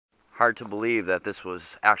Hard to believe that this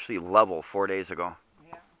was actually level 4 days ago.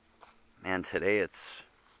 Yeah. Man, today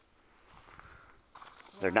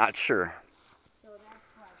they're not sure. So that's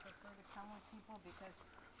why I prefer to come with people, because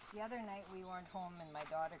the other night we weren't home and my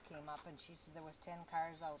daughter came up and she said there was 10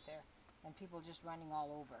 cars out there and people just running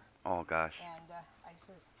all over. Oh gosh. And I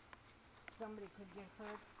says, somebody could get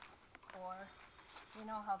hurt, or you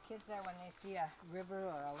know how kids are when they see a river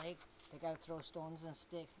or a lake, they gotta throw stones and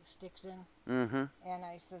sticks in. Mm-hmm. And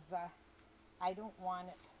I says, I don't want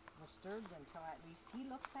it disturbed until at least he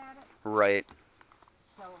looks at it. Right.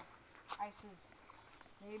 So I says,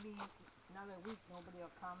 maybe another week nobody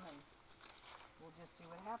will come and we'll just see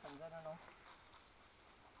what happens. I don't know.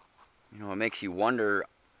 You know, it makes you wonder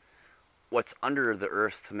what's under the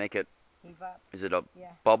earth to make it. Heave up. Is it a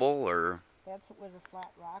Yeah. bubble or? That was a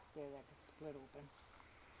flat rock there that could split open.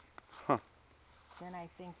 Huh. Then I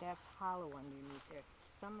think that's hollow underneath there.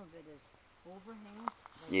 Some of it is overhangs.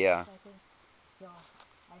 Like Yeah. this, I think. So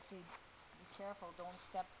I say, be careful, don't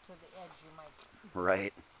step to the edge. You might.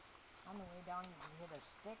 Right. On the way down, you can hit a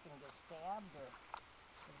stick and get stabbed, or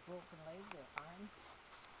a broken leg or arm.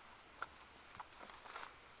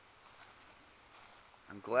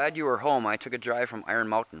 I'm glad you were home. I took a drive from Iron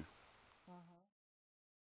Mountain.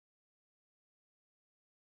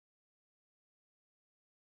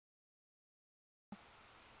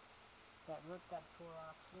 That root got tore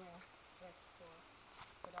off there. That's tore.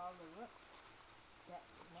 But all the roots, that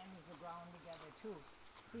mends the ground together too.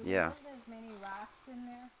 See, Yeah. look, there's many rocks in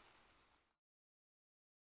there.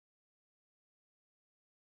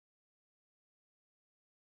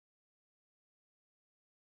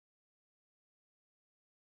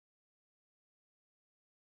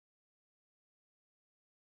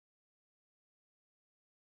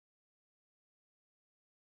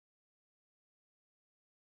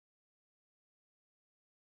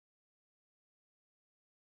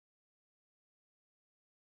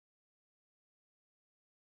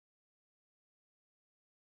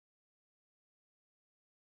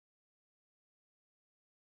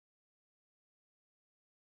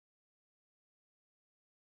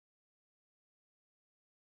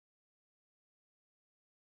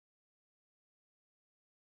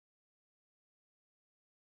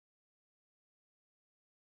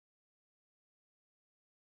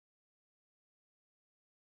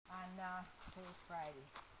 On today's Friday,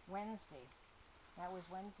 Wednesday. That was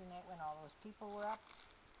Wednesday night when all those people were up.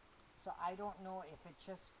 So I don't know if it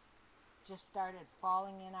just started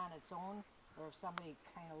falling in on its own, or if somebody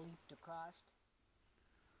kind of leaped across.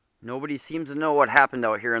 Nobody seems to know what happened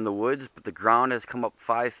out here in the woods, but the ground has come up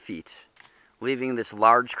 5 feet, leaving this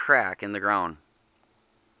large crack in the ground.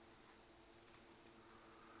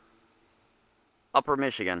 Upper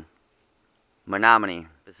Michigan, Menominee.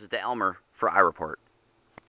 This is the Elmer for I Report.